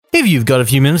If you've got a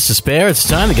few minutes to spare, it's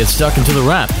time to get stuck into the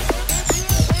wrap.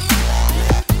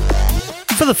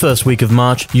 For the first week of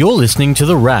March, you're listening to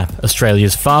The Wrap,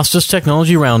 Australia's fastest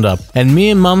technology roundup. And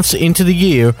mere months into the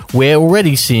year, we're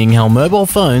already seeing how mobile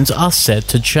phones are set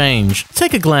to change.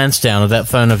 Take a glance down at that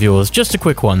phone of yours, just a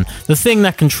quick one, the thing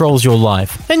that controls your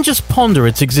life, and just ponder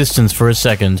its existence for a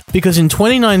second, because in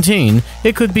 2019,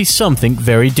 it could be something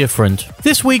very different.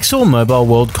 This week saw Mobile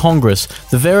World Congress,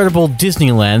 the veritable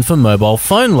Disneyland for mobile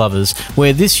phone lovers,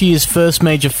 where this year's first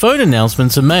major phone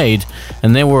announcements are made,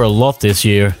 and there were a lot this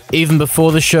year. Even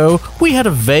before the show, we had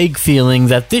a vague feeling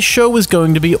that this show was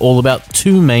going to be all about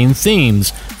two main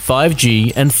themes,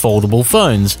 5G and foldable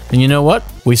phones. And you know what?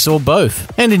 We saw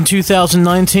both. And in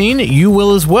 2019, you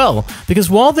will as well, because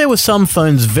while there were some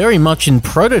phones very much in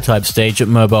prototype stage at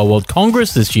Mobile World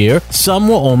Congress this year, some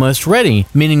were almost ready,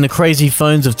 meaning the crazy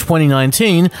phones of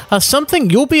 2019 are something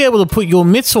you'll be able to put your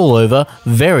mitts all over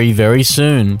very, very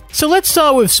soon. So let's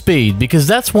start with speed, because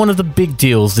that's one of the big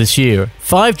deals this year.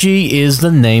 5G is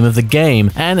the name of the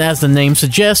game, and as the name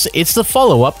suggests, it's the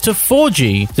follow-up to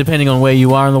 4G. Depending on where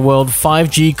you are in the world,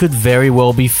 5G could very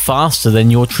well be faster than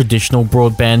your traditional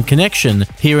broadband connection.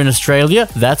 Here in Australia,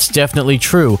 that's definitely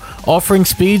true, offering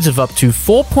speeds of up to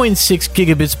 4.6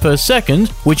 gigabits per second,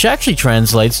 which actually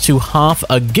translates to half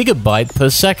a gigabyte per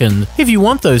second. If you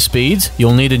want those speeds,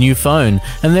 you'll need a new phone,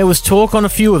 and there was talk on a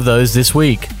few of those this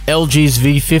week. LG's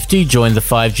V50 joined the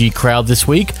 5G crowd this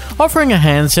week, offering a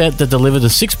handset that delivered a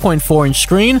 6.4-inch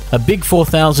screen, a big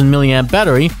 4,000 mAh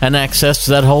battery, and access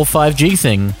to that whole 5G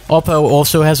thing. Oppo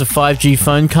also has a 5G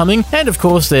phone coming, and of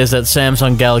course there's that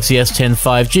Samsung Galaxy S10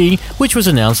 5G, which was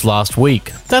announced last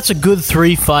week. That's a good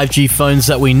 3 5G phones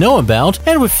that we know about,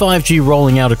 and with 5G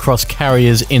rolling out across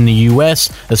carriers in the US,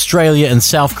 Australia, and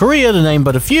South Korea, to name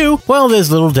but a few, well,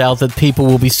 there's little doubt that people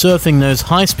will be surfing those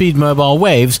high-speed mobile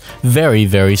waves very,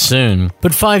 very soon.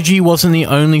 But 5G wasn't the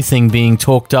only thing being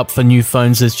talked up for new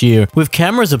phones this year, with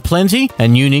cameras aplenty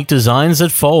and unique designs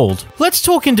that fold. Let's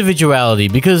talk individuality,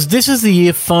 because this is the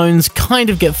year phones kind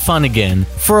of get fun again.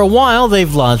 For a while,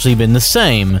 they've largely been the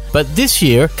same, but this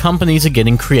year, companies are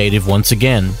getting creative once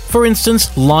again. For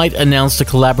instance, Light announced a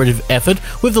collaborative effort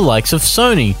with the likes of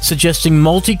Sony, suggesting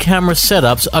multi-camera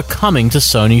setups are coming to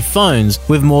Sony phones,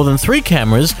 with more than 3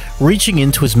 cameras reaching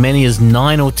into as many as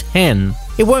 9 or 10.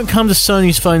 It won't come to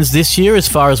Sony's phones this year as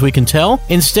far as we can tell.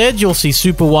 Instead, you'll see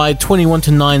super wide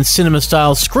 21:9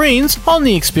 cinema-style screens on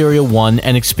the Xperia 1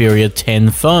 and Xperia 10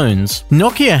 phones.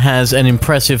 Nokia has an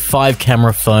impressive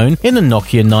 5-camera phone in the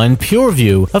Nokia 9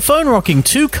 PureView, a phone rocking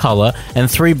 2 color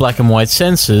and 3 black and white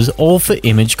sensors, all for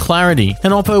image clarity.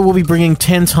 And Oppo will be bringing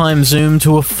 10x zoom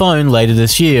to a phone later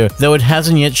this year, though it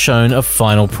hasn't yet shown a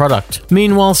final product.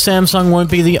 Meanwhile, Samsung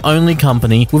won't be the only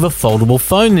company with a foldable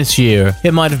phone this year.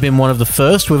 It might have been one of the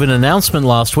first with an announcement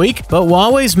last week, but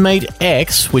Huawei's Mate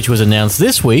X, which was announced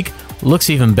this week,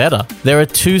 looks even better. There are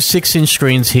 2 6-inch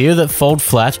screens here that fold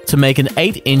flat to make an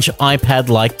 8-inch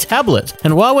iPad-like tablet,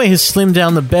 and Huawei has slimmed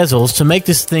down the bezels to make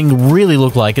this thing really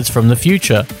look like it's from the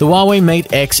future. The Huawei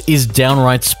Mate X is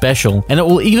downright special, and it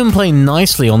will even play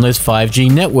nicely on those 5G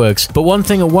networks, but one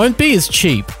thing it won't be is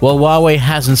cheap. While Huawei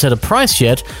hasn't set a price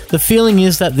yet, the feeling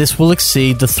is that this will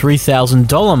exceed the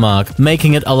 $3,000 mark,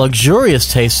 making it a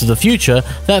luxurious taste of the future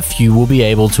that few will be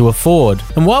able to afford.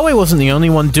 And Huawei wasn't the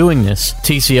only one doing this.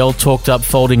 TCL talked up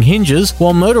folding hinges,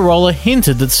 while Motorola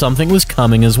hinted that something was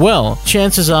coming as well.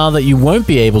 Chances are that you won't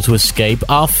be able to escape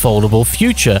our foldable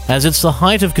future, as it's the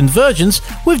height of convergence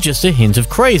with just a hint of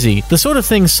crazy, the sort of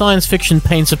thing science fiction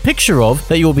paints a picture of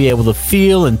that you'll be able to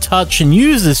feel and touch and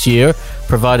use this year,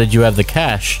 provided you have the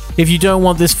cash. If you don't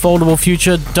want this foldable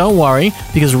future, don't worry,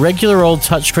 because regular old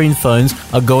touchscreen phones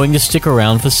are going to stick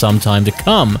around for some time to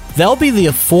come. They'll be the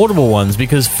affordable ones,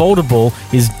 because foldable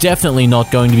is definitely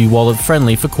not going to be wallet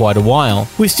friendly for quite a while.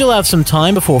 We still have some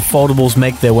time before foldables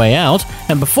make their way out,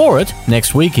 and before it,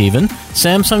 next week even,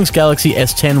 Samsung's Galaxy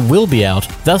S10 will be out,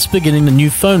 thus beginning the new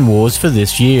phone wars for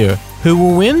this year. Who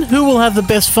will win? Who will have the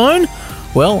best phone?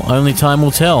 Well, only time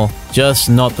will tell. Just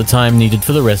not the time needed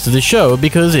for the rest of the show,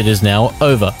 because it is now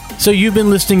over. So you've been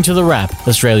listening to The Wrap,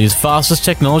 Australia's fastest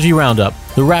technology roundup.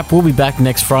 The Wrap will be back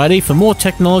next Friday for more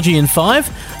Technology in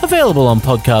 5, available on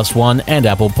Podcast One and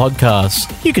Apple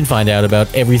Podcasts. You can find out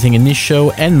about everything in this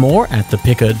show and more at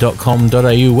thepicker.com.au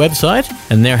website,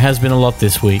 and there has been a lot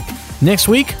this week. Next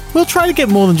week, we'll try to get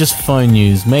more than just phone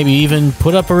news, maybe even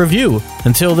put up a review.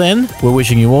 Until then, we're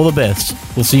wishing you all the best.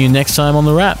 We'll see you next time on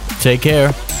The Wrap. Take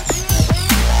care.